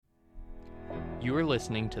You are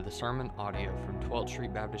listening to the sermon audio from 12th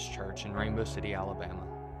Street Baptist Church in Rainbow City, Alabama.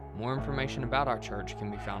 More information about our church can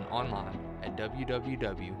be found online at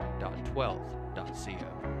www.12th.co.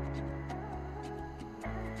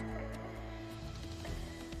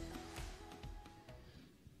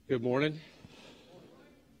 Good morning.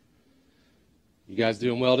 You guys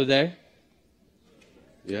doing well today?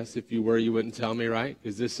 Yes, if you were, you wouldn't tell me, right?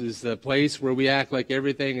 Because this is the place where we act like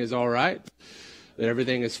everything is all right, that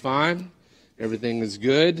everything is fine, everything is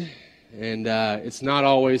good, and it's not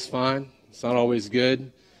always fine. It's not always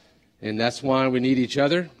good, and that's why we need each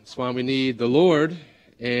other. That's why we need the Lord,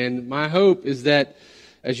 and my hope is that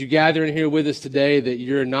as you gather in here with us today, that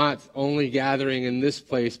you're not only gathering in this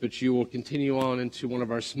place, but you will continue on into one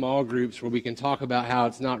of our small groups where we can talk about how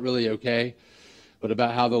it's not really okay, but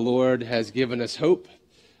about how the Lord has given us hope,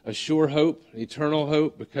 a sure hope, an eternal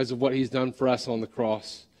hope, because of what He's done for us on the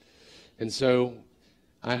cross. And so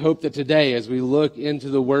I hope that today, as we look into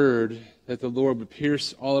the Word, that the Lord would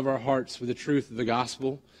pierce all of our hearts with the truth of the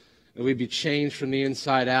gospel, that we'd be changed from the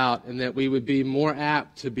inside out, and that we would be more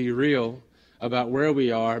apt to be real about where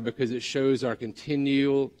we are, because it shows our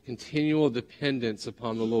continual dependence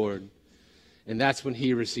upon the Lord. And that's when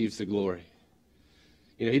He receives the glory.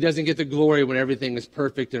 You know, He doesn't get the glory when everything is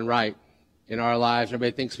perfect and right in our lives.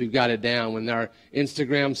 Everybody thinks we've got it down. When our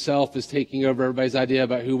Instagram self is taking over everybody's idea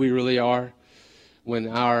about who we really are. When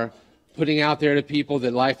our putting out there to people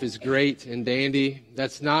that life is great and dandy.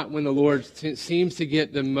 That's not when the Lord seems to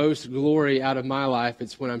get the most glory out of my life.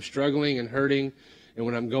 It's when I'm struggling and hurting, and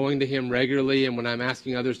when I'm going to Him regularly, and when I'm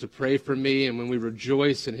asking others to pray for me, and when we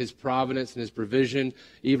rejoice in His providence and His provision,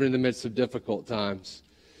 even in the midst of difficult times.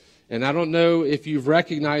 And I don't know if you've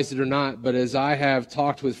recognized it or not, but as I have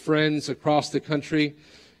talked with friends across the country,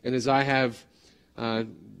 and as I have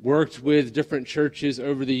worked with different churches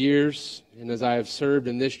over the years, and as I have served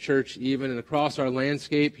in this church even, and across our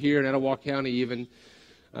landscape here in Etowah County even,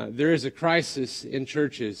 there is a crisis in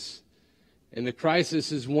churches. And the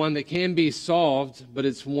crisis is one that can be solved, but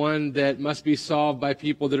it's one that must be solved by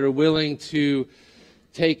people that are willing to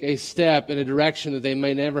take a step in a direction that they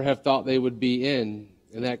may never have thought they would be in.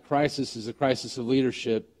 And that crisis is a crisis of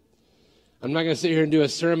leadership. I'm not going to sit here and do a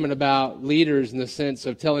sermon about leaders in the sense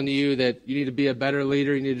of telling you that you need to be a better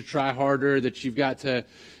leader, you need to try harder, that you've got to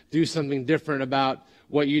do something different about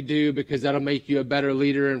what you do because that'll make you a better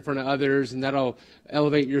leader in front of others and that'll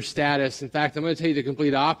elevate your status. In fact, I'm going to tell you the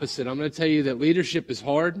complete opposite. I'm going to tell you that leadership is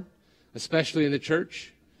hard, especially in the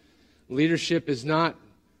church. Leadership is not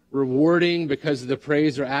rewarding because of the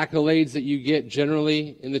praise or accolades that you get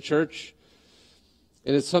generally in the church.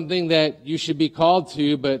 And it's something that you should be called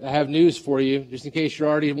to, but I have news for you, just in case you're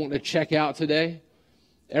already wanting to check out today.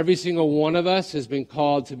 Every single one of us has been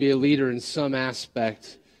called to be a leader in some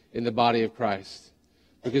aspect in the body of Christ.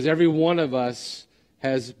 Because every one of us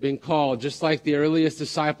has been called, just like the earliest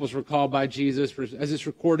disciples were called by Jesus, as it's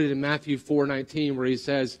recorded in Matthew 4:19, where He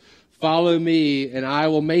says, "Follow me, and I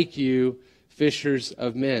will make you fishers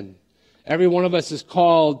of men." Every one of us is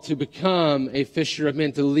called to become a fisher of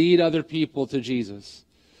men, to lead other people to Jesus.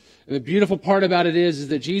 And the beautiful part about it is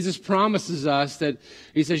that Jesus promises us that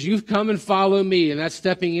He says, "You've come and follow me," and that's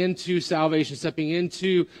stepping into salvation, stepping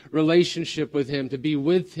into relationship with Him, to be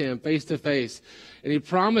with Him face to face. And He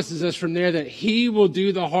promises us from there that He will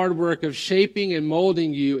do the hard work of shaping and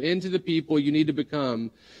molding you into the people you need to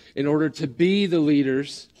become in order to be the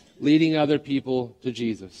leaders leading other people to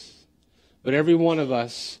Jesus. But every one of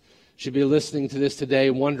us should be listening to this today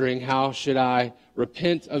wondering, how should I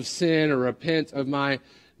repent of sin or repent of my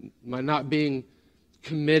not being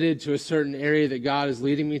committed to a certain area that God is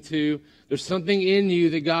leading me to? There's something in you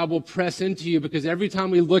that God will press into you, because every time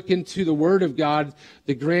we look into the Word of God,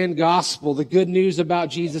 the grand gospel, the good news about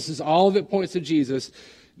Jesus is all of it points to Jesus.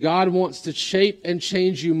 God wants to shape and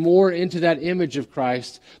change you more into that image of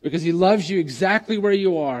Christ, because He loves you exactly where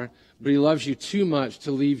you are, but He loves you too much to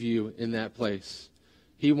leave you in that place.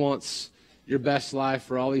 He wants your best life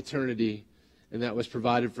for all eternity, and that was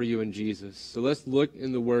provided for you in Jesus. So let's look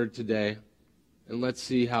in the Word today, and let's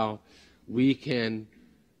see how we can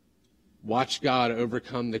watch God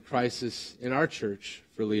overcome the crisis in our church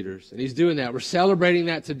for leaders. And He's doing that. We're celebrating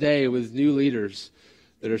that today with new leaders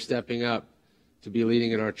that are stepping up to be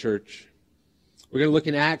leading in our church. We're going to look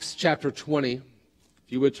in Acts chapter 20. If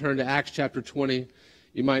you would turn to Acts chapter 20,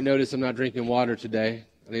 you might notice I'm not drinking water today.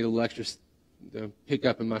 I need a little extra pick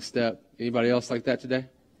up in my step. Anybody else like that today?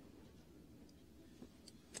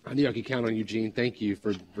 I knew I could count on you, Gene. Thank you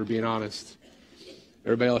for being honest.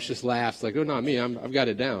 Everybody else just laughs like, "Oh, not me. I've got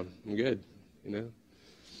it down. I'm good." You know.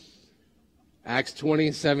 Acts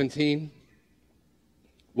 20:17.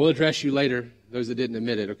 We'll address you later, those that didn't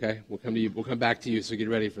admit it, okay? We'll come to you. We'll come back to you, so get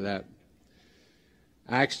ready for that.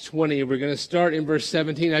 Acts 20, we're going to start in verse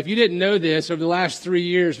 17. Now, if you didn't know this, over the last 3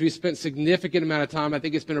 years, we've spent a significant amount of time, I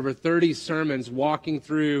think it's been over 30 sermons, walking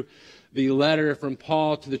through the letter from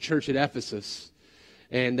Paul to the church at Ephesus.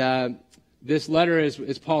 And this letter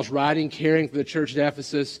is Paul's writing, caring for the church at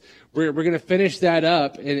Ephesus. We're going to finish that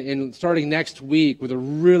up, and starting next week with a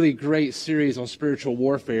really great series on spiritual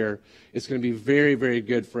warfare. It's going to be very, very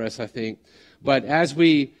good for us, I think. But as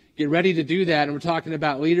we get ready to do that, and we're talking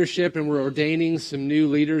about leadership, and we're ordaining some new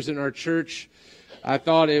leaders in our church, I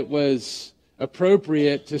thought it was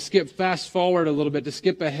appropriate to fast forward a little bit, to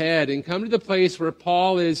skip ahead, and come to the place where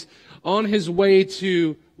Paul is on his way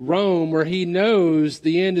to Rome, where he knows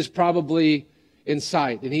the end is probably in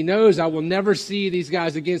sight. And he knows, I will never see these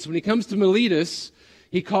guys again. So when he comes to Miletus,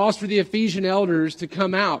 he calls for the Ephesian elders to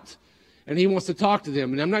come out, and he wants to talk to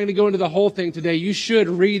them. And I'm not going to go into the whole thing today. You should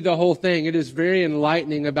read the whole thing. It is very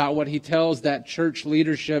enlightening about what he tells that church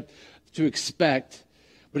leadership to expect.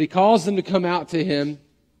 But he calls them to come out to him,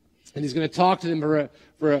 and he's going to talk to them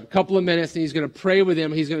for a couple of minutes, and he's going to pray with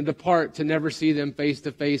them. He's going to depart to never see them face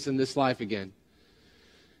to face in this life again.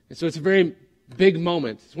 And so it's a very big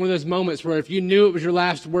moment. It's one of those moments where if you knew it was your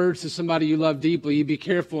last words to somebody you love deeply, you'd be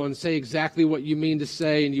careful and say exactly what you mean to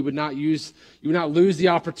say, and you would not lose the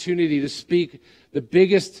opportunity to speak the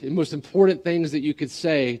biggest and most important things that you could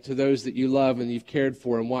say to those that you love and you've cared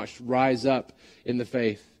for and watched rise up in the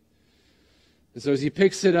faith. And so as he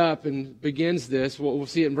picks it up and begins this, we'll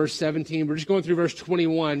see it in verse 17. We're just going through verse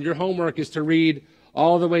 21. Your homework is to read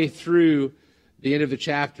all the way through the end of the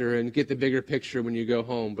chapter and get the bigger picture when you go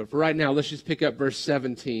home. But for right now, let's just pick up verse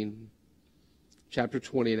 17, chapter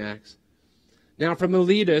 20 in Acts. Now from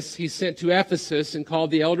Miletus he sent to Ephesus and called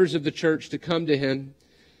the elders of the church to come to him.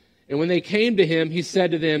 And when they came to him, he said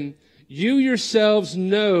to them, "You yourselves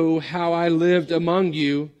know how I lived among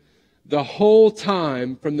you the whole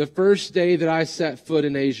time from the first day that I set foot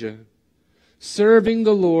in Asia, serving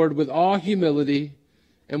the Lord with all humility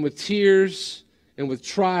and with tears and with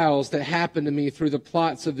trials that happened to me through the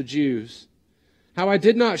plots of the Jews. How I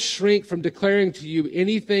did not shrink from declaring to you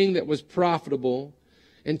anything that was profitable,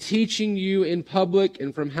 and teaching you in public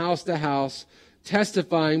and from house to house,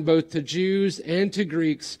 testifying both to Jews and to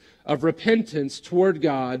Greeks of repentance toward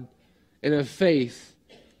God and of faith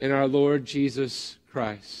in our Lord Jesus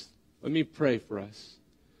Christ." Let me pray for us.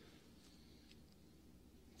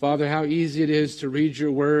 Father, how easy it is to read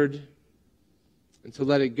your word and to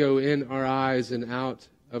let it go in our eyes and out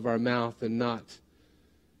of our mouth and not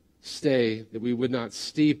stay, that we would not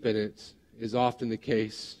steep in it, is often the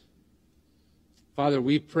case. Father,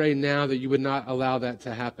 we pray now that you would not allow that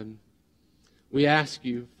to happen. We ask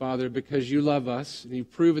you, Father, because you love us, and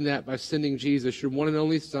you've proven that by sending Jesus, your one and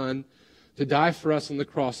only Son, to die for us on the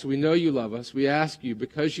cross. So we know you love us. We ask you,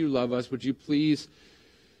 because you love us, would you please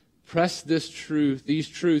press this truth, these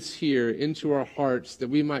truths here into our hearts, that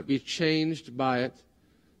we might be changed by it,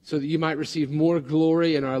 so that you might receive more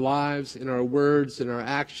glory in our lives, in our words, in our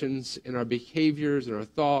actions, in our behaviors, in our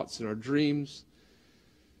thoughts, in our dreams.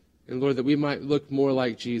 And Lord, that we might look more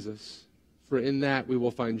like Jesus, for in that we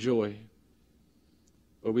will find joy.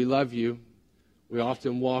 But we love you. We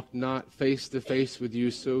often walk not face to face with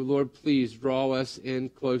you. So Lord, please draw us in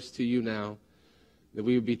close to you now, that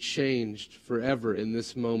we would be changed forever in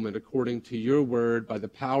this moment according to your word, by the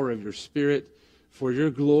power of your Spirit, for your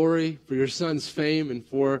glory, for your Son's fame, and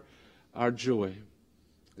for our joy.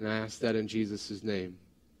 And I ask that in Jesus' name.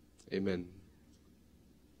 Amen.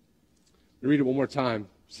 I'll read it one more time,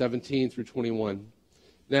 17 through 21.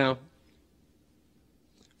 Now,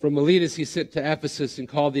 from Miletus he sent to Ephesus and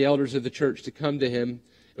called the elders of the church to come to him.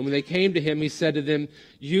 And when they came to him, he said to them,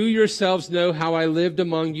 "You yourselves know how I lived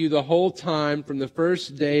among you the whole time from the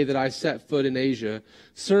first day that I set foot in Asia,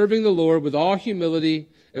 serving the Lord with all humility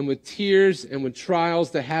and with tears and with trials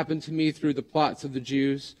that happened to me through the plots of the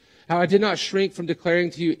Jews. How I did not shrink from declaring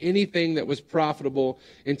to you anything that was profitable,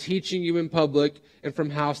 and teaching you in public and from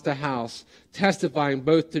house to house, testifying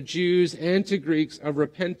both to Jews and to Greeks of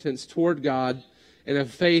repentance toward God and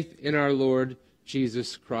of faith in our Lord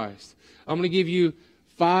Jesus Christ." I'm going to give you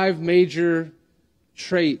 5 major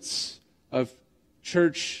traits of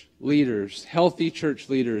church leaders, healthy church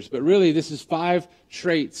leaders. But really, this is 5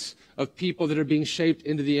 traits of people that are being shaped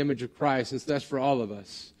into the image of Christ, and so that's for all of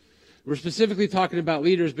us. We're specifically talking about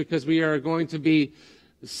leaders because we are going to be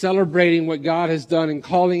celebrating what God has done and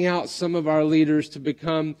calling out some of our leaders to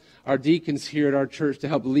become our deacons here at our church, to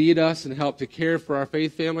help lead us and help to care for our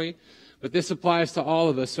faith family. But this applies to all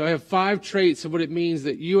of us. So I have 5 traits of what it means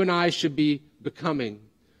that you and I should be becoming.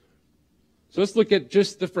 So let's look at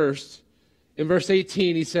just the first. In verse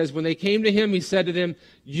 18, he says, when they came to him, he said to them,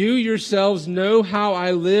 you yourselves know how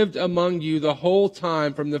I lived among you the whole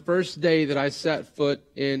time from the first day that I set foot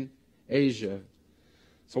in Asia.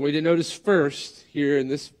 So we did notice first here in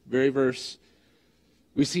this very verse,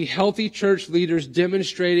 we see healthy church leaders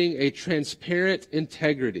demonstrating a transparent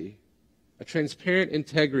integrity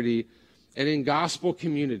and in gospel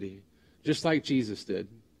community, just like Jesus did.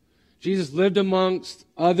 Jesus lived amongst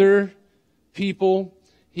other people.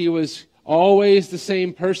 He was always the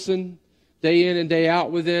same person, day in and day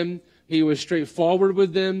out with them. He was straightforward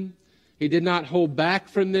with them. He did not hold back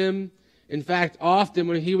from them. In fact, often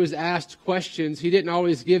when he was asked questions, he didn't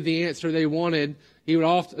always give the answer they wanted. He would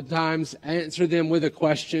oftentimes answer them with a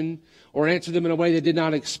question or answer them in a way they did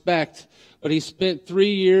not expect. But he spent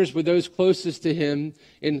 3 years with those closest to him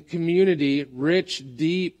in community, rich,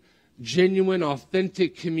 deep, genuine,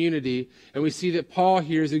 authentic community. And we see that Paul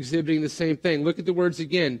here is exhibiting the same thing. Look at the words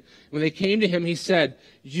again. When they came to him, he said,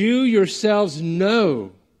 you yourselves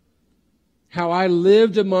know how I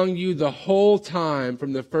lived among you the whole time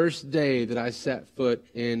from the first day that I set foot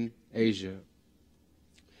in Asia.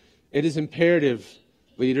 It is imperative,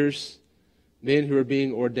 leaders, men who are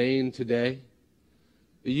being ordained today,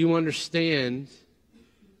 that you understand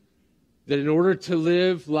that in order to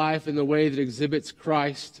live life in the way that exhibits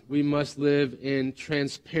Christ, we must live in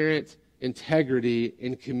transparent integrity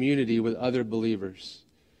in community with other believers.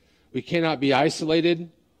 We cannot be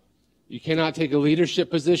isolated. You cannot take a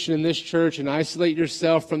leadership position in this church and isolate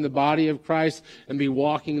yourself from the body of Christ and be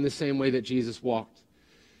walking in the same way that Jesus walked.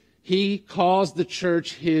 He calls the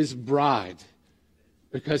church his bride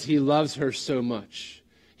because he loves her so much.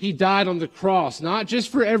 He died on the cross, not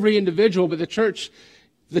just for every individual, but the church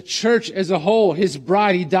as a whole, his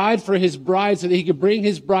bride. He died for his bride so that he could bring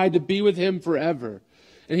his bride to be with him forever.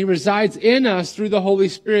 And he resides in us through the Holy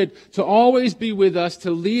Spirit to always be with us,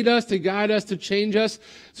 to lead us, to guide us, to change us,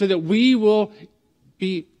 so that we will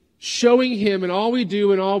be showing him in all we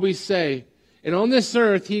do and all we say. And on this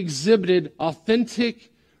earth, he exhibited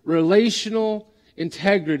authentic, relational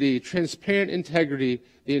integrity, transparent integrity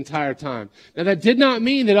the entire time. Now, that did not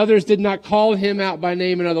mean that others did not call him out by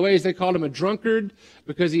name in other ways. They called him a drunkard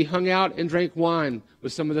because he hung out and drank wine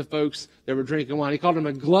with some of the folks that were drinking wine. He called him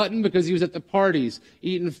a glutton because he was at the parties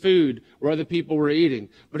eating food where other people were eating.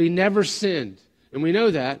 But he never sinned, and we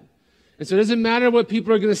know that. And so it doesn't matter what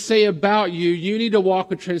people are going to say about you. You need to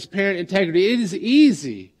walk with transparent integrity. It is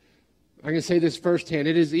easy. I can say this firsthand.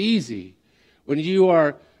 It is easy when you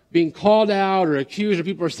are being called out or accused or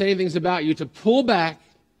people are saying things about you to pull back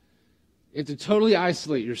and to totally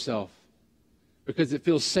isolate yourself because it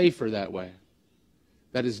feels safer that way.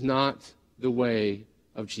 That is not the way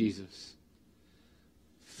of Jesus.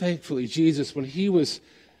 Thankfully, Jesus, when he was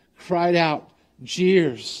cried out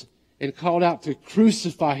jeers and called out to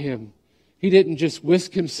crucify him, he didn't just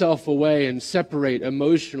whisk himself away and separate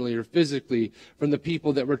emotionally or physically from the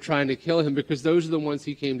people that were trying to kill him, because those are the ones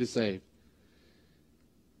he came to save.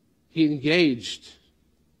 He engaged,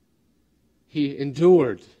 he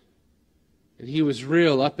endured, and he was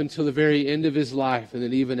real up until the very end of his life, and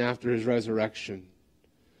then even after his resurrection.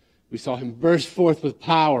 We saw him burst forth with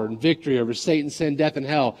power and victory over Satan, sin, death, and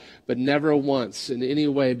hell, but never once in any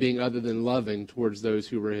way being other than loving towards those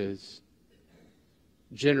who were his.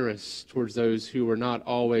 Generous towards those who were not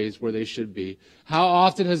always where they should be. How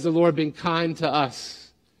often has the Lord been kind to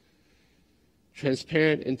us?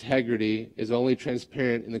 Transparent integrity is only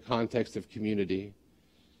transparent in the context of community.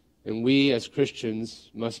 And we as Christians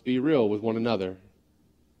must be real with one another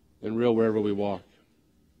and real wherever we walk.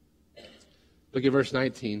 Look at verse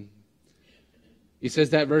 19. He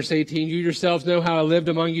says that, verse 18, you yourselves know how I lived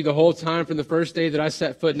among you the whole time from the first day that I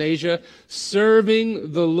set foot in Asia,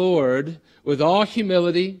 serving the Lord with all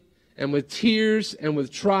humility and with tears and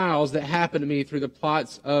with trials that happened to me through the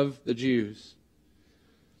plots of the Jews.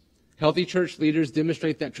 Healthy church leaders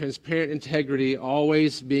demonstrate that transparent integrity,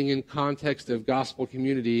 always being in context of gospel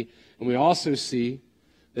community. And we also see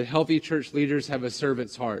that healthy church leaders have a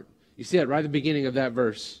servant's heart. You see that right at the beginning of that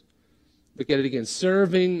verse. Look at it again.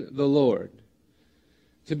 Serving the Lord.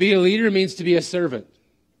 To be a leader means to be a servant.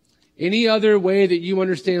 Any other way that you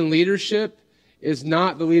understand leadership is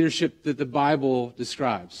not the leadership that the Bible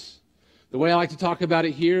describes. The way I like to talk about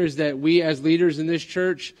it here is that we as leaders in this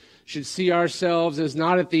church should see ourselves as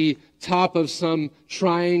not at the top of some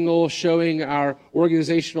triangle showing our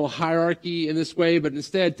organizational hierarchy in this way, but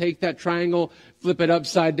instead take that triangle, flip it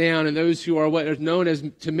upside down, and those who are what is known as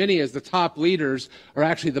to many as the top leaders are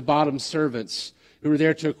actually the bottom servants who are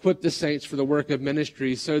there to equip the saints for the work of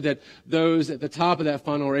ministry so that those at the top of that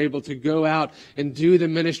funnel are able to go out and do the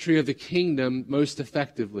ministry of the kingdom most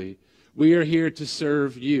effectively. We are here to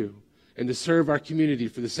serve you. and to serve our community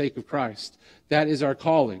for the sake of Christ. That is our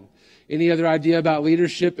calling. Any other idea about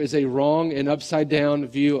leadership is a wrong and upside-down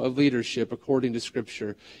view of leadership according to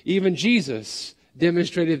Scripture. Even Jesus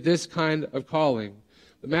demonstrated this kind of calling.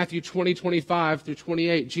 Matthew 20:25 through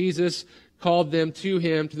 28, Jesus called them to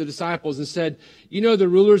him, to the disciples, and said, you know the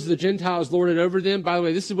rulers of the Gentiles lord it over them. By the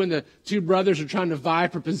way, this is when the two brothers are trying to vie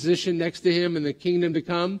for position next to him in the kingdom to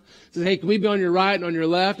come. He says, hey, can we be on your right and on your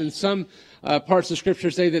left? And some parts of Scripture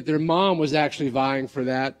say that their mom was actually vying for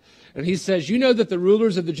that. And he says, you know that the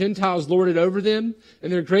rulers of the Gentiles lord it over them,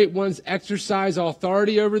 and their great ones exercise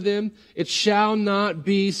authority over them. It shall not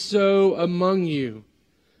be so among you.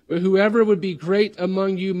 But whoever would be great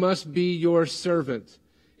among you must be your servant.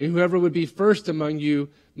 And whoever would be first among you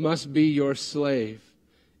must be your slave.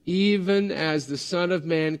 Even as the Son of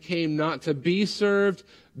Man came not to be served,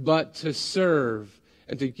 but to serve,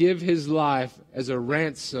 and to give his life as a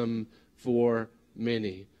ransom for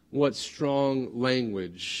many. What strong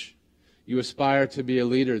language. You aspire to be a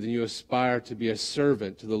leader, then you aspire to be a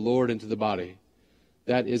servant to the Lord and to the body.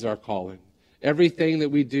 That is our calling. Everything that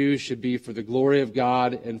we do should be for the glory of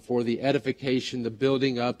God and for the edification, the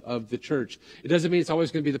building up of the church. It doesn't mean it's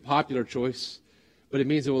always going to be the popular choice, but it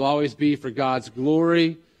means it will always be for God's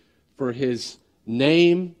glory, for his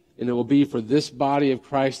name, and it will be for this body of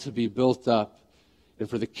Christ to be built up and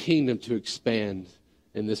for the kingdom to expand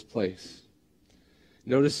in this place.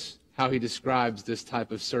 Notice how he describes this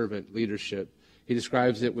type of servant leadership. He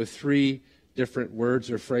describes it with 3 different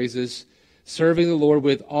words or phrases. Serving the Lord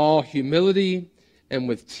with all humility and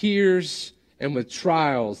with tears and with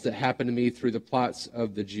trials that happened to me through the plots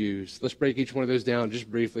of the Jews. Let's break each one of those down just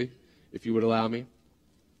briefly, if you would allow me.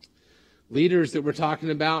 Leaders that we're talking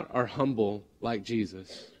about are humble like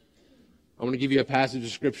Jesus. I want to give you a passage of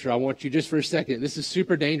Scripture. I want you just for a second. This is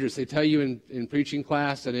super dangerous. They tell you in preaching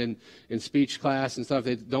class and in speech class and stuff,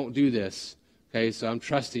 they don't do this. Okay, so I'm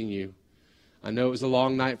trusting you. I know it was a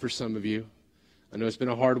long night for some of you. I know it's been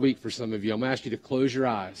a hard week for some of you. I'm going to ask you to close your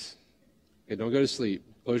eyes. Okay, don't go to sleep.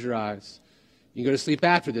 Close your eyes. You can go to sleep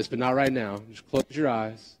after this, but not right now. Just close your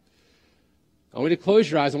eyes. I want you to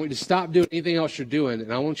close your eyes. I want you to stop doing anything else you're doing,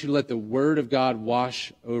 and I want you to let the Word of God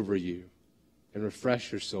wash over you and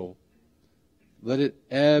refresh your soul. Let it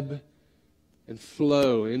ebb and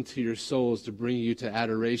flow into your souls to bring you to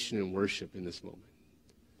adoration and worship in this moment.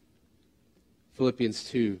 Philippians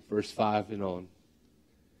 2, verse 5 and on.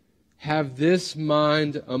 Have this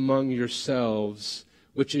mind among yourselves,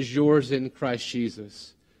 which is yours in Christ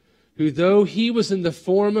Jesus, who though he was in the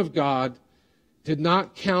form of God, did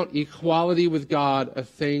not count equality with God a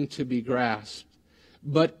thing to be grasped,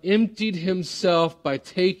 but emptied himself by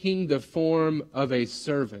taking the form of a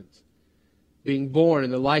servant, being born in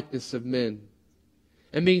the likeness of men.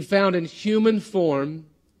 And being found in human form,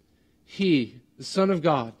 he, the Son of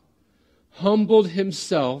God, humbled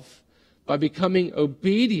himself by becoming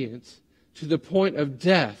obedient to the point of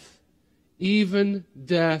death, even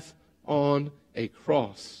death on a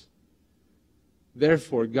cross.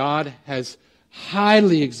 Therefore, God has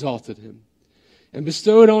highly exalted him and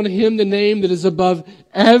bestowed on him the name that is above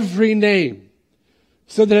every name,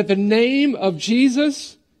 so that at the name of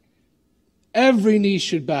Jesus, every knee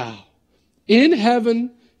should bow, in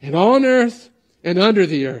heaven and on earth and under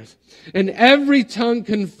the earth, and every tongue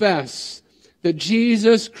confess that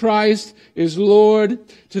Jesus Christ is Lord,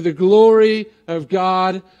 to the glory of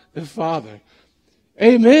God the Father.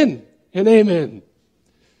 Amen and amen.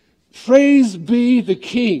 Praise be the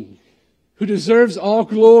King, who deserves all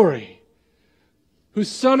glory,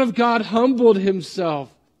 whose Son of God humbled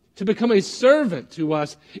himself to become a servant to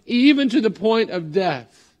us, even to the point of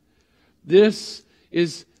death. This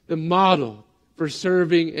is the model for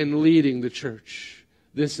serving and leading the church.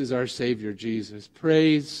 This is our Savior, Jesus.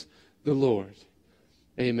 Praise the Lord.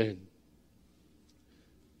 Amen.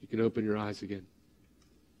 You can open your eyes again.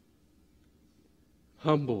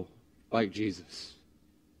 Humble like Jesus.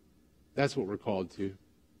 That's what we're called to.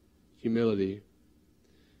 Humility.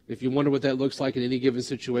 If you wonder what that looks like in any given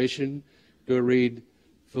situation, go read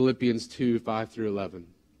Philippians 2, 5 through 11.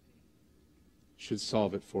 Should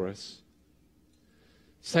solve it for us.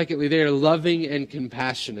 Secondly, they are loving and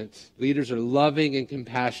compassionate. Leaders are loving and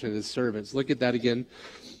compassionate as servants. Look at that again.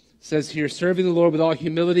 It says here, serving the Lord with all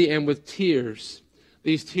humility and with tears.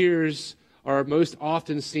 These tears are most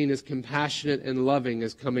often seen as compassionate and loving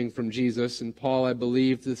as coming from Jesus. And Paul, I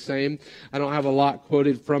believe, the same. I don't have a lot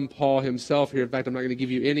quoted from Paul himself here. In fact, I'm not going to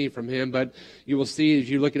give you any from him. But you will see as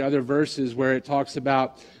you look at other verses where it talks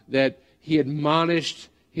about that he admonished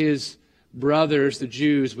his brothers, the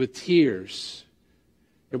Jews, with tears.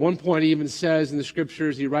 At one point, he even says in the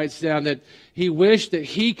scriptures, he writes down that he wished that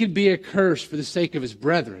he could be accursed for the sake of his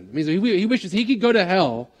brethren. It means he wishes he could go to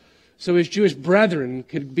hell so his Jewish brethren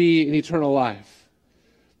could be in eternal life.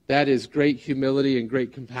 That is great humility and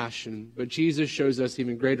great compassion. But Jesus shows us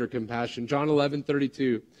even greater compassion. John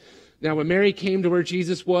 11:32. Now when Mary came to where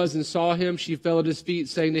Jesus was and saw him, she fell at his feet,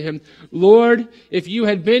 saying to him, Lord, if you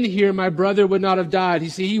had been here, my brother would not have died. You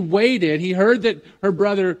see, he waited. He heard that her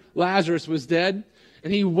brother Lazarus was dead.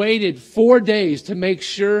 And he waited 4 days to make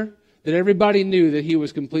sure that everybody knew that he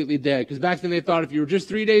was completely dead. Because back then they thought if you were just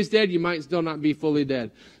 3 days dead, you might still not be fully dead.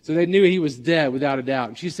 So they knew he was dead without a doubt.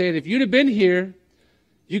 And she's saying, if you'd have been here,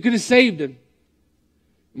 you could have saved him.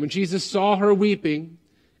 And when Jesus saw her weeping,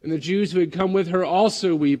 and the Jews who had come with her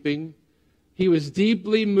also weeping, he was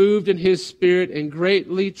deeply moved in his spirit and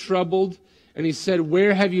greatly troubled. And he said,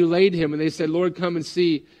 where have you laid him? And they said, Lord, come and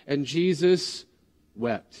see. And Jesus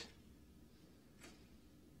wept.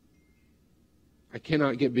 I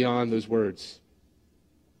cannot get beyond those words.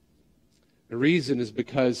 The reason is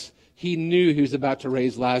because he knew he was about to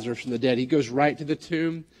raise Lazarus from the dead. He goes right to the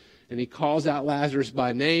tomb and he calls out Lazarus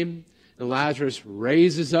by name. And Lazarus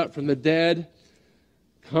raises up from the dead,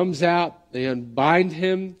 comes out, they unbind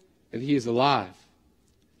him, and he is alive.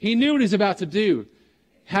 He knew what he was about to do.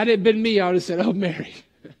 Had it been me, I would have said, oh, Mary,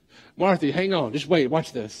 Martha, hang on, just wait,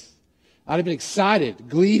 watch this. I'd have been excited,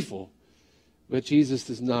 gleeful. But Jesus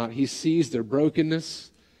does not. He sees their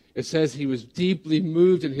brokenness. It says he was deeply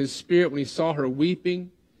moved in his spirit when he saw her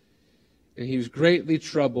weeping, and he was greatly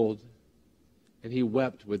troubled, and he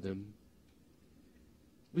wept with them.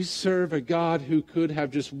 We serve a God who could have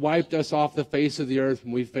just wiped us off the face of the earth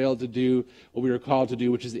when we failed to do what we were called to do,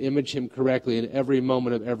 which is to image him correctly in every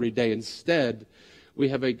moment of every day. Instead, we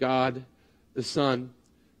have a God, the Son,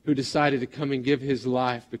 who decided to come and give his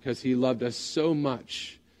life because he loved us so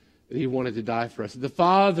much that he wanted to die for us. The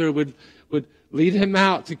Father would lead him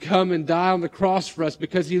out to come and die on the cross for us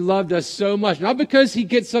because he loved us so much. Not because he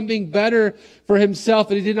gets something better for himself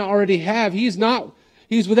that he didn't already have. He's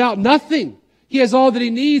without nothing. He has all that he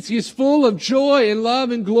needs. He is full of joy and love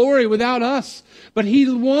and glory without us. But he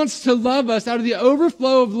wants to love us out of the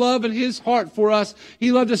overflow of love in his heart for us.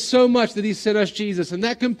 He loved us so much that he sent us Jesus. And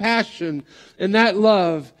that compassion and that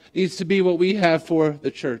love needs to be what we have for the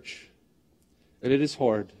church. And it is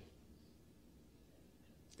hard.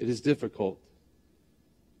 It is difficult.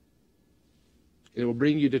 It will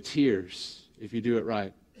bring you to tears if you do it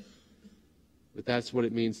right. But that's what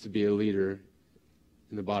it means to be a leader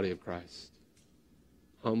in the body of Christ.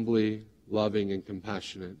 Humbly, loving, and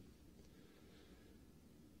compassionate.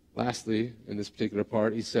 Lastly, in this particular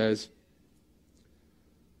part, he says,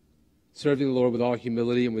 serving the Lord with all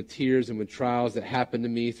humility and with tears and with trials that happened to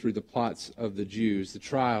me through the plots of the Jews. The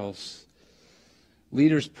trials.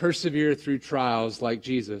 Leaders persevere through trials like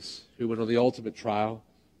Jesus, who went on the ultimate trial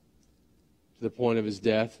to the point of his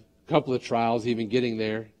death. A couple of trials even getting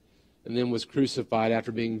there, and then was crucified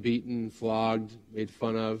after being beaten, flogged, made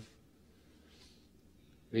fun of.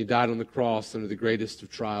 And he died on the cross under the greatest of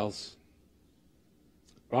trials.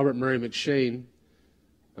 Robert Murray McShane,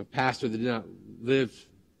 a pastor that did not live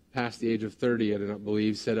past the age of 30, I do not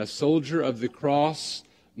believe, said, a soldier of the cross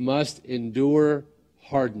must endure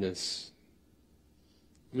hardness.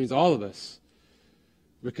 It means all of us.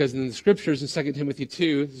 Because in the scriptures in 2 Timothy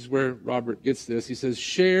 2, this is where Robert gets this, he says,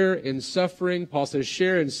 share in suffering. Paul says,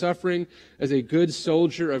 share in suffering as a good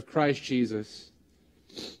soldier of Christ Jesus.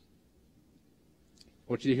 I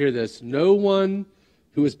want you to hear this. No one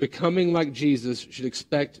who is becoming like Jesus should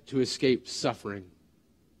expect to escape suffering.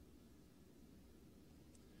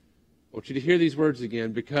 I want you to hear these words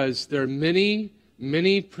again, because there are many,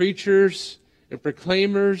 many preachers and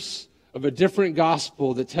proclaimers of a different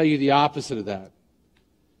gospel that tell you the opposite of that.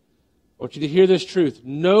 I want you to hear this truth.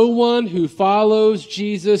 No one who follows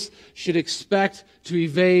Jesus should expect to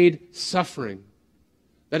evade suffering.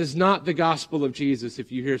 That is not the gospel of Jesus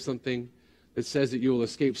if you hear something that says that you will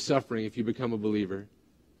escape suffering if you become a believer.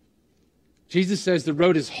 Jesus says the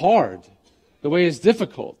road is hard. The way is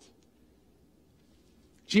difficult.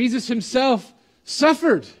 Jesus himself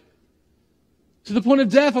suffered to the point of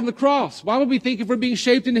death on the cross. Why would we think if we're being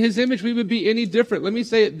shaped into his image we would be any different? Let me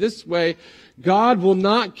say it this way. God will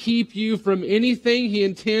not keep you from anything he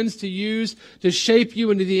intends to use to shape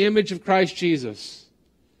you into the image of Christ Jesus,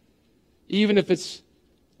 even if it's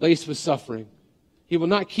laced with suffering. He will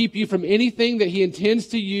not keep you from anything that he intends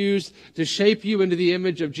to use to shape you into the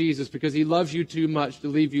image of Jesus, because he loves you too much to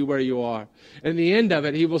leave you where you are. And in the end of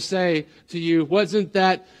it, he will say to you, wasn't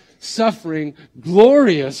that suffering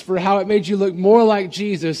glorious for how it made you look more like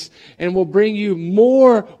Jesus and will bring you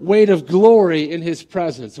more weight of glory in His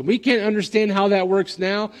presence. And we can't understand how that works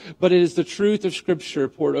now, but it is the truth of Scripture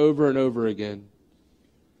poured over and over again.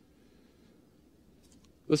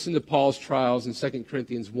 Listen to Paul's trials in 2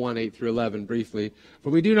 Corinthians 1, 8 through 11 briefly.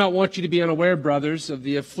 For we do not want you to be unaware, brothers, of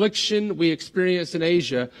the affliction we experienced in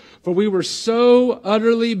Asia, for we were so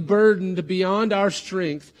utterly burdened beyond our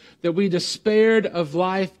strength that we despaired of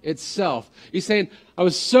life itself. He's saying, I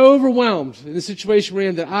was so overwhelmed in the situation we're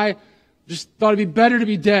in that I just thought it'd be better to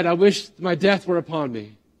be dead. I wish my death were upon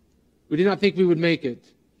me. We did not think we would make it.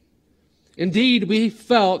 Indeed, we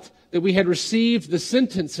felt that we had received the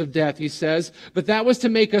sentence of death, he says, but that was to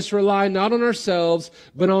make us rely not on ourselves,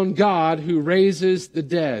 but on God who raises the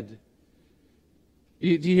dead. Do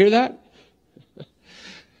you hear that?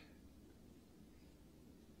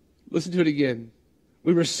 Listen to it again.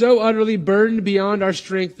 We were so utterly burdened beyond our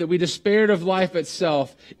strength that we despaired of life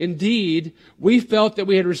itself. Indeed, we felt that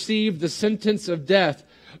we had received the sentence of death,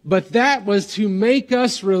 but that was to make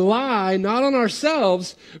us rely not on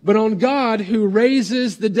ourselves, but on God who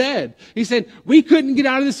raises the dead. He said, we couldn't get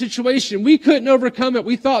out of the situation. We couldn't overcome it.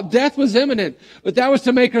 We thought death was imminent, but that was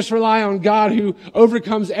to make us rely on God who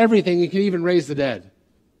overcomes everything and can even raise the dead.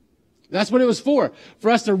 That's what it was for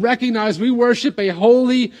us to recognize we worship a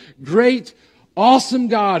holy, great, awesome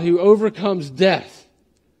God who overcomes death.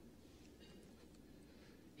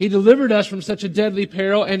 He delivered us from such a deadly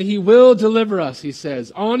peril, and He will deliver us, he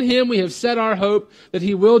says. On Him we have set our hope that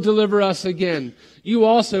He will deliver us again. You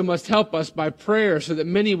also must help us by prayer so that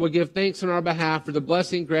many will give thanks on our behalf for the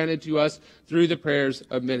blessing granted to us through the prayers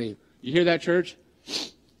of many. You hear that, church?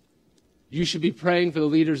 You should be praying for the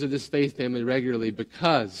leaders of this faith family regularly,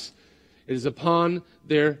 because it is upon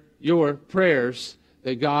your prayers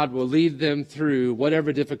that God will lead them through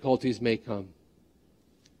whatever difficulties may come.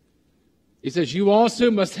 He says, you also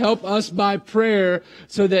must help us by prayer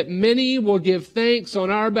so that many will give thanks on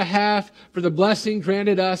our behalf for the blessing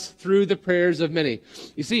granted us through the prayers of many.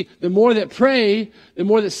 You see, the more that pray, the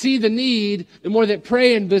more that see the need, the more that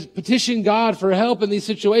pray and petition God for help in these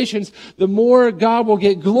situations, the more God will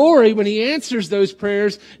get glory when He answers those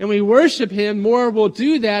prayers, and we worship Him, more will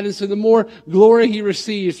do that, and so the more glory He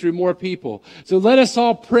receives through more people. So let us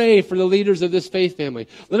all pray for the leaders of this faith family.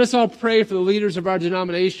 Let us all pray for the leaders of our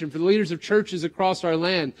denomination, for the leaders of churches across our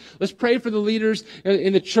land. Let's pray for the leaders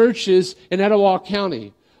in the churches in Etowah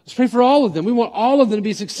County. Let's pray for all of them. We want all of them to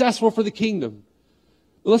be successful for the kingdom.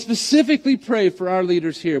 But let's specifically pray for our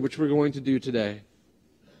leaders here, which we're going to do today.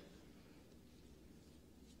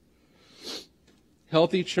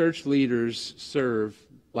 Healthy church leaders serve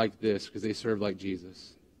like this because they serve like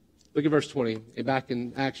Jesus. Look at verse 20, back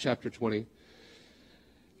in Acts chapter 20.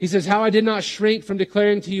 He says, how I did not shrink from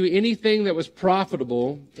declaring to you anything that was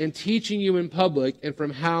profitable and teaching you in public and from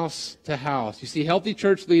house to house. You see, healthy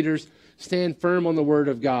church leaders stand firm on the Word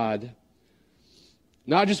of God,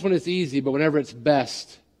 not just when it's easy, but whenever it's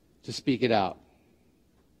best to speak it out.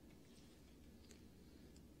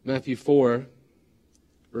 Matthew 4,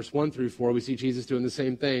 verse 1 through 4, we see Jesus doing the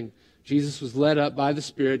same thing. Jesus was led up by the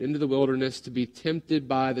Spirit into the wilderness to be tempted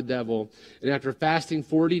by the devil. And after fasting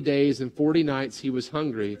 40 days and 40 nights, he was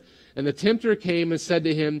hungry. And the tempter came and said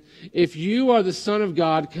to him, if you are the Son of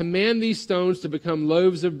God, command these stones to become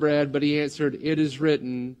loaves of bread. But he answered, it is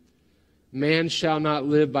written, man shall not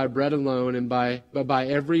live by bread alone, but by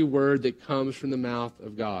every word that comes from the mouth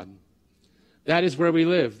of God. That is where we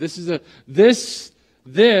live. This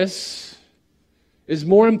is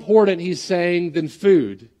more important, he's saying, than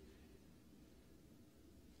food.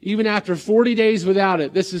 Even after 40 days without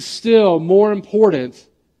it, this is still more important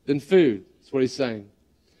than food. That's what he's saying.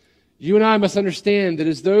 You and I must understand that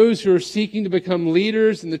as those who are seeking to become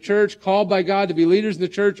leaders in the church, called by God to be leaders in the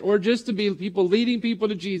church, or just to be people leading people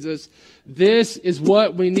to Jesus, this is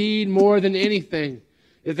what we need more than anything.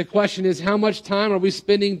 If the question is, how much time are we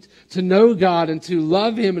spending to know God and to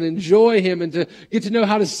love Him and enjoy Him and to get to know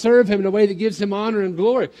how to serve Him in a way that gives Him honor and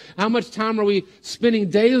glory? How much time are we spending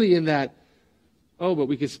daily in that? Oh, but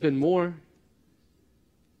we could spend more.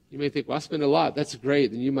 You may think, well, I spend a lot. That's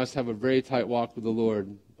great. Then you must have a very tight walk with the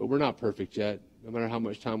Lord. But we're not perfect yet, no matter how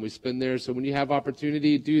much time we spend there. So when you have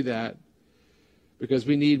opportunity, do that. Because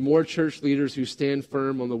we need more church leaders who stand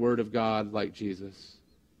firm on the Word of God like Jesus.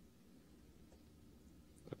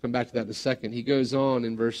 I'll come back to that in a second. He goes on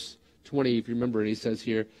in verse 20, if you remember, and he says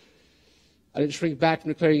here, I didn't shrink back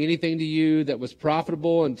from declaring anything to you that was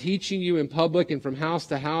profitable and teaching you in public and from house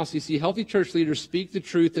to house. You see, healthy church leaders speak the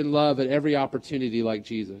truth in love at every opportunity like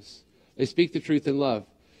Jesus. They speak the truth in love.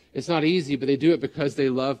 It's not easy, but they do it because they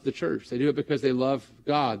love the church. They do it because they love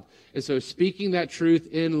God. And so speaking that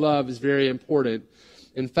truth in love is very important.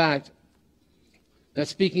 In fact, that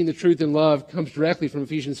speaking the truth in love comes directly from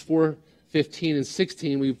Ephesians 4:15 and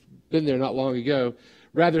 16. We've been there not long ago.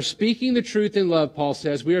 Rather, speaking the truth in love, Paul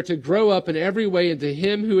says, we are to grow up in every way into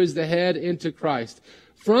him who is the head, into Christ,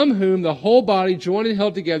 from whom the whole body, joined and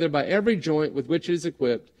held together by every joint with which it is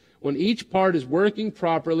equipped, when each part is working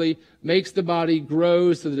properly, makes the body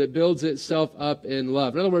grow so that it builds itself up in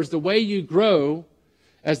love. In other words, the way you grow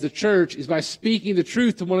as the church is by speaking the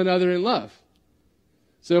truth to one another in love.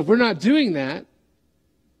 So if we're not doing that,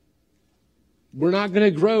 we're not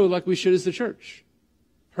going to grow like we should as the church,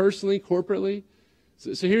 personally, corporately.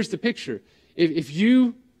 So here's the picture. If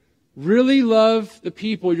you really love the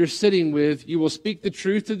people you're sitting with, you will speak the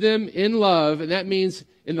truth to them in love, and that means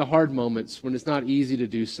in the hard moments when it's not easy to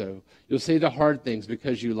do so. You'll say the hard things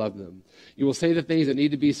because you love them. You will say the things that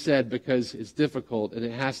need to be said because it's difficult and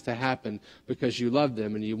it has to happen because you love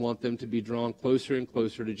them and you want them to be drawn closer and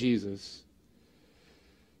closer to Jesus.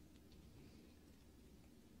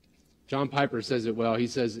 John Piper says it well. He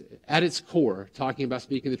says, at its core, talking about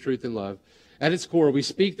speaking the truth in love, at its core, we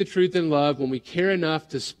speak the truth in love when we care enough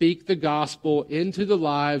to speak the gospel into the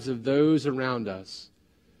lives of those around us.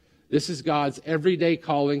 This is God's everyday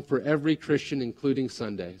calling for every Christian, including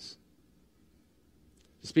Sundays.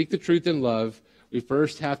 To speak the truth in love, we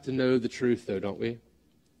first have to know the truth, though, don't we?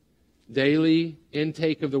 Daily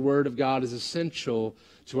intake of the Word of God is essential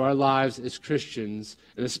to our lives as Christians,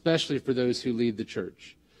 and especially for those who lead the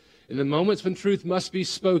church. In the moments when truth must be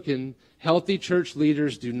spoken, healthy church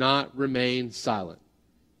leaders do not remain silent.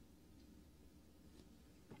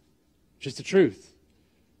 Just the truth.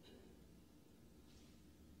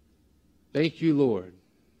 Thank you, Lord.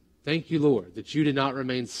 Thank you, Lord, that you did not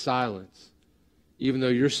remain silent, even though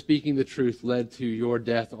your speaking the truth led to your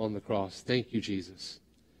death on the cross. Thank you, Jesus.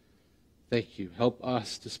 Thank you. Help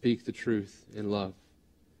us to speak the truth in love,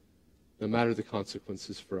 no matter the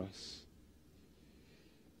consequences for us.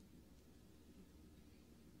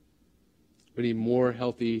 We need more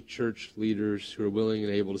healthy church leaders who are willing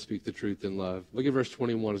and able to speak the truth in love. Look at verse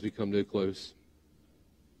 21 as we come to a close.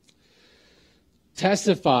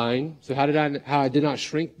 Testifying, so how I did not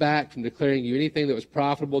shrink back from declaring you anything that was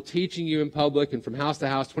profitable, teaching you in public and from house to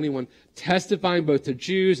house. 21, testifying both to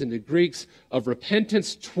Jews and to Greeks of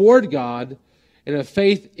repentance toward God and of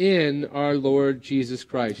faith in our Lord Jesus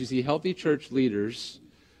Christ. You see, healthy church leaders,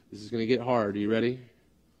 this is going to get hard. Are you ready?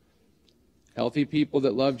 Healthy people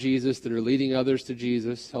that love Jesus, that are leading others to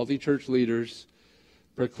Jesus, healthy church leaders,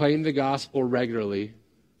 proclaim the gospel regularly,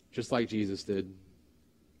 just like Jesus did.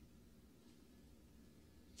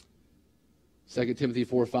 2 Timothy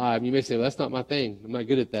 4:5. You may say, well, that's not my thing. I'm not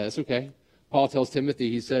good at that. That's okay. Paul tells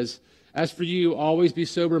Timothy, he says, as for you, always be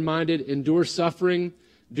sober-minded, endure suffering,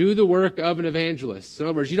 do the work of an evangelist. So in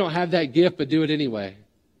other words, you don't have that gift, but do it anyway.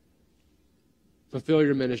 Fulfill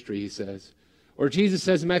your ministry, he says. Or Jesus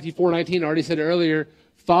says in Matthew 4:19, I already said it earlier,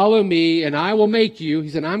 follow me and I will make you, he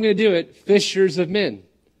said, I'm going to do it, fishers of men.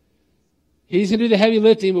 He's going to do the heavy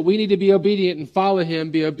lifting, but we need to be obedient and follow him,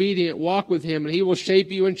 be obedient, walk with him, and he will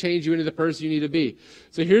shape you and change you into the person you need to be.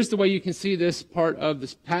 So here's the way you can see this part of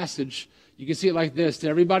this passage. You can see it like this. To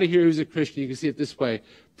everybody here who's a Christian, you can see it this way.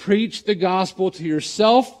 Preach the gospel to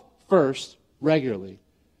yourself first, regularly.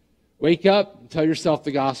 Wake up and tell yourself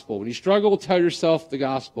the gospel. When you struggle, tell yourself the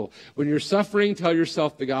gospel. When you're suffering, tell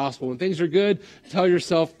yourself the gospel. When things are good, tell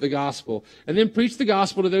yourself the gospel. And then preach the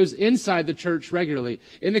gospel to those inside the church regularly.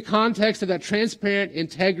 In the context of that transparent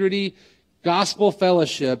integrity gospel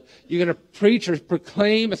fellowship, you're going to preach or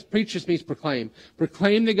proclaim. Preach just means proclaim.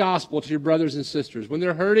 Proclaim the gospel to your brothers and sisters. When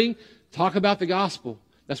they're hurting, talk about the gospel.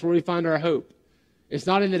 That's where we find our hope. It's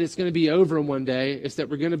not in that it's going to be over in one day. It's that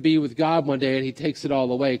we're going to be with God one day and he takes it all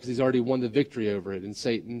away because he's already won the victory over it. And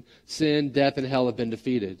Satan, sin, death, and hell have been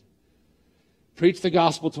defeated. Preach the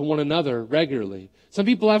gospel to one another regularly. Some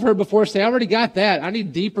people I've heard before say, I already got that. I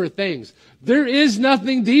need deeper things. There is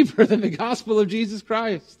nothing deeper than the gospel of Jesus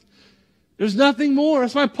Christ. There's nothing more.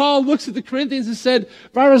 That's why Paul looks at the Corinthians and said,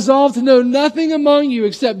 for I resolve to know nothing among you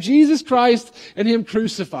except Jesus Christ and him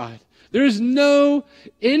crucified. There is no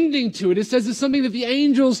ending to it. It says it's something that the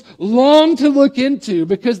angels long to look into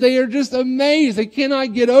because they are just amazed. They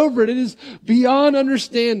cannot get over it. It is beyond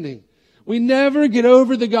understanding. We never get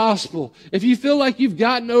over the gospel. If you feel like you've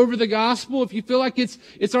gotten over the gospel, if you feel like it's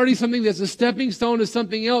already something that's a stepping stone to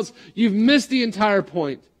something else, you've missed the entire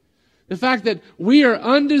point. The fact that we are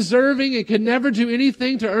undeserving and can never do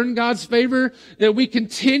anything to earn God's favor, that we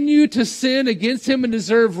continue to sin against him and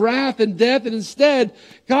deserve wrath and death, and instead,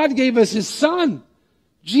 God gave us his Son,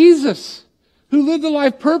 Jesus, who lived the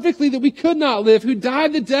life perfectly that we could not live, who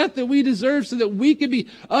died the death that we deserve so that we could be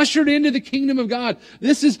ushered into the kingdom of God.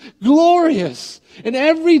 This is glorious. And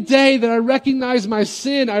every day that I recognize my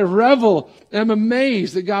sin, I revel and I'm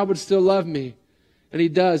amazed that God would still love me. And he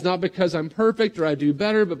does, not because I'm perfect or I do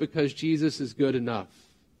better, but because Jesus is good enough.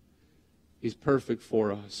 He's perfect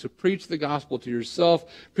for us. So preach the gospel to yourself,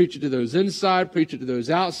 preach it to those inside, preach it to those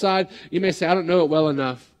outside. You may say, I don't know it well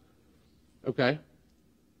enough. Okay.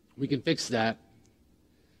 We can fix that.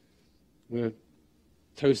 I'm going to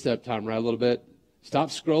toe-step time right a little bit. Stop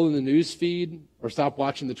scrolling the news feed or stop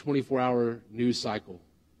watching the 24-hour news cycle.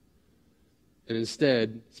 And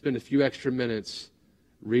instead, spend a few extra minutes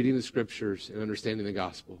reading the scriptures and understanding the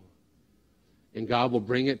gospel. And God will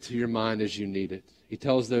bring it to your mind as you need it. He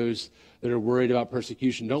tells those that are worried about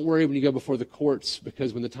persecution, don't worry when you go before the courts,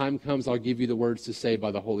 because when the time comes, I'll give you the words to say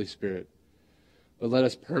by the Holy Spirit. But let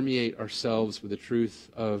us permeate ourselves with the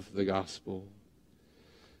truth of the gospel.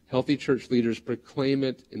 Healthy church leaders proclaim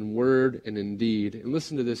it in word and in deed. And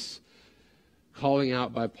listen to this calling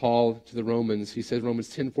out by Paul to the Romans. He says,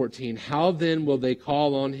 Romans 10:14, how then will they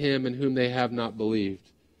call on him in whom they have not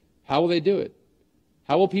believed? How will they do it?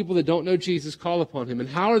 How will people that don't know Jesus call upon him? And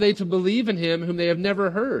how are they to believe in him whom they have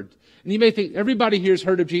never heard? And you may think, everybody here has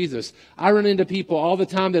heard of Jesus. I run into people all the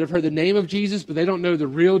time that have heard the name of Jesus, but they don't know the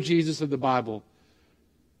real Jesus of the Bible.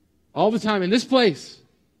 All the time in this place.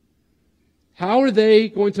 How are they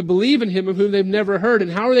going to believe in him of whom they've never heard?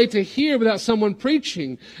 And how are they to hear without someone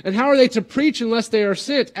preaching? And how are they to preach unless they are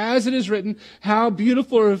sent? As it is written, how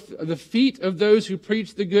beautiful are the feet of those who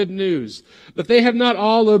preach the good news. But they have not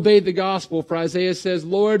all obeyed the gospel. For Isaiah says,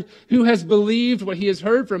 Lord, who has believed what he has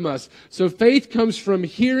heard from us? So faith comes from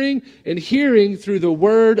hearing, and hearing through the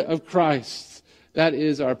word of Christ. That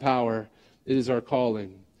is our power. It is our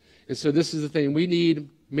calling. And so this is the thing. We need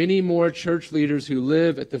many more church leaders who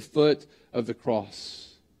live at the foot of the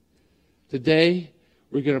cross. Today,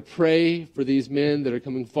 we're going to pray for these men that are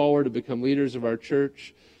coming forward to become leaders of our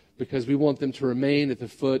church because we want them to remain at the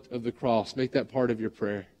foot of the cross. Make that part of your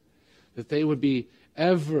prayer. That they would be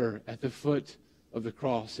ever at the foot of the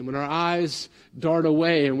cross. And when our eyes dart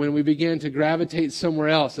away and when we begin to gravitate somewhere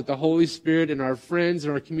else, that the Holy Spirit and our friends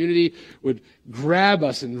and our community would grab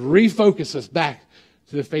us and refocus us back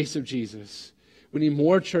to the face of Jesus. We need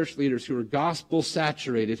more church leaders who are gospel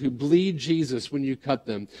saturated, who bleed Jesus when you cut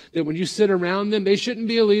them. That when you sit around them, they shouldn't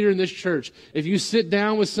be a leader in this church. If you sit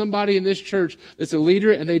down with somebody in this church that's a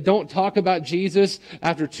leader and they don't talk about Jesus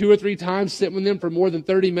after 2 or 3 times sitting with them for more than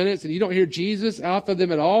 30 minutes and you don't hear Jesus out of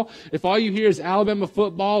them at all, if all you hear is Alabama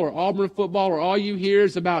football or Auburn football or all you hear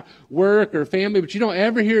is about work or family, but you don't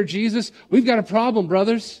ever hear Jesus, we've got a problem,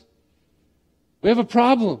 brothers. We have a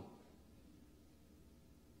problem.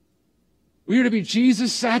 We are to be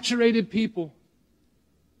Jesus-saturated people.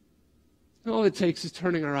 And all it takes is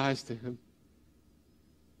turning our eyes to him.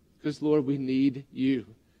 Because, Lord, we need you.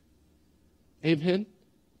 Amen?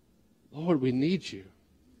 Lord, we need you.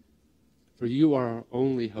 For you are our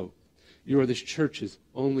only hope. You are this church's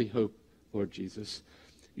only hope, Lord Jesus.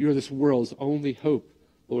 You are this world's only hope,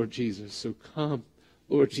 Lord Jesus. So come,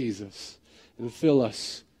 Lord Jesus, and fill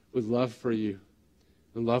us with love for you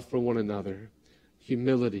and love for one another.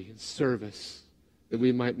 Humility and service, that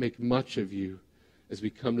we might make much of you as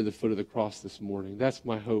we come to the foot of the cross this morning. That's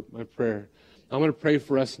my hope, my prayer. I'm going to pray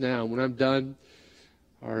for us now. When I'm done,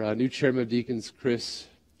 our new chairman of deacons, Chris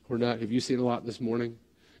Cornett, have you seen a lot this morning?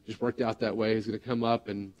 Just worked out that way. He's going to come up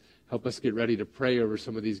and help us get ready to pray over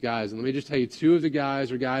some of these guys. And let me just tell you, 2 of the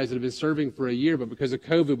guys are guys that have been serving for a year, but because of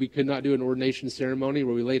COVID, we could not do an ordination ceremony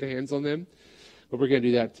where we laid hands on them. But we're going to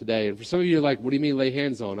do that today. And for some of you, you're like, what do you mean lay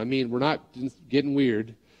hands on? I mean, we're not getting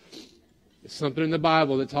weird. There's something in the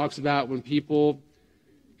Bible that talks about when people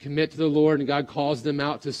commit to the Lord and God calls them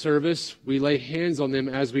out to service, we lay hands on them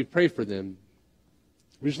as we pray for them.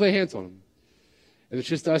 We just lay hands on them. And it's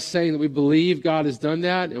just us saying that we believe God has done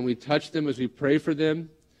that, and we touch them as we pray for them.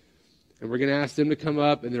 And we're going to ask them to come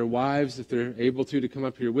up, and their wives, if they're able to come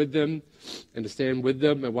up here with them and to stand with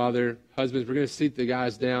them. And while their husbands, we're going to seat the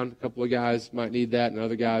guys down. A couple of guys might need that, and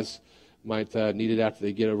other guys might need it after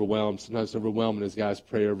they get overwhelmed. Sometimes it's overwhelming as guys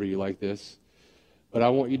pray over you like this. But I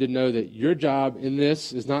want you to know that your job in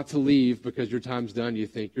this is not to leave because your time's done, you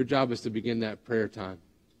think. Your job is to begin that prayer time.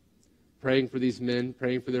 Praying for these men,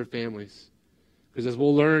 praying for their families. Because as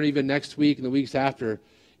we'll learn even next week and the weeks after,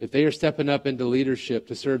 if they are stepping up into leadership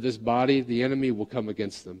to serve this body, the enemy will come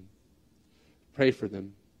against them. Pray for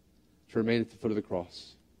them to remain at the foot of the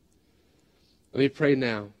cross. Let me pray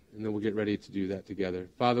now, and then we'll get ready to do that together.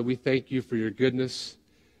 Father, we thank you for your goodness.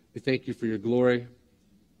 We thank you for your glory.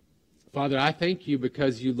 Father, I thank you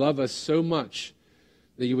because you love us so much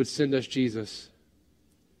that you would send us Jesus,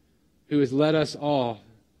 who has led us all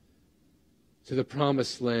to the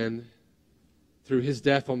promised land through his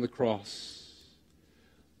death on the cross.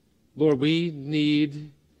 Lord, we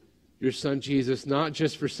need your Son Jesus, not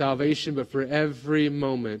just for salvation, but for every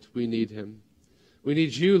moment we need him. We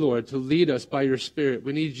need you, Lord, to lead us by your Spirit.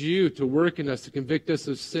 We need you to work in us, to convict us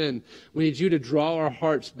of sin. We need you to draw our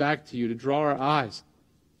hearts back to you, to draw our eyes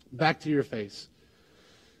back to your face.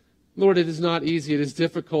 Lord, it is not easy. It is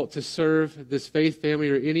difficult to serve this faith family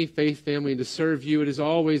or any faith family, and to serve you. It is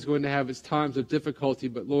always going to have its times of difficulty,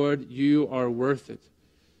 but Lord, you are worth it,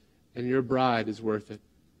 and your bride is worth it.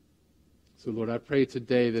 So Lord, I pray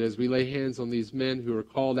today that as we lay hands on these men who are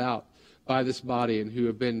called out by this body and who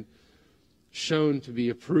have been shown to be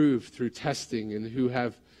approved through testing and who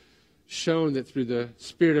have shown that through the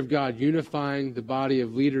Spirit of God unifying the body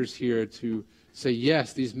of leaders here to say,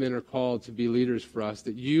 yes, these men are called to be leaders for us,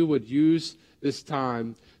 that you would use this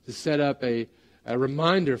time to set up a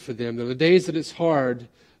reminder for them that on the days that it's hard,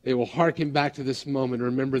 they will hearken back to this moment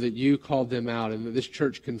and remember that you called them out and that this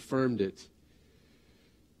church confirmed it.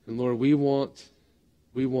 And Lord, we want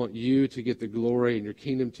you to get the glory and your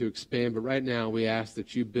kingdom to expand, but right now we ask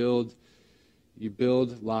that you build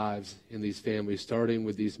lives in these families, starting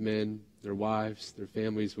with these men, their wives, their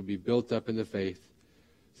families would be built up in the faith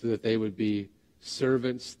so that they would be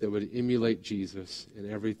servants that would emulate Jesus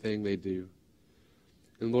in everything they do.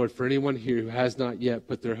 And Lord, for anyone here who has not yet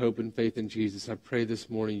put their hope and faith in Jesus, I pray this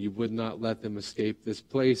morning you would not let them escape this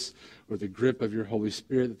place or the grip of your Holy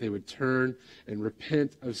Spirit, that they would turn and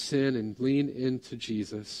repent of sin and lean into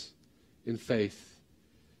Jesus in faith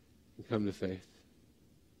and come to faith.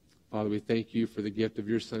 Father, we thank you for the gift of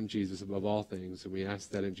your Son, Jesus, above all things, and we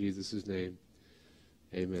ask that in Jesus' name.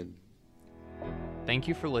 Amen. Thank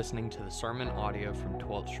you for listening to the sermon audio from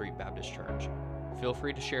 12th Street Baptist Church. Feel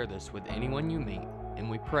free to share this with anyone you meet, and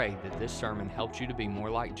we pray that this sermon helps you to be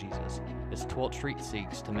more like Jesus as 12th Street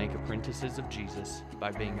seeks to make apprentices of Jesus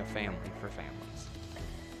by being a family for families.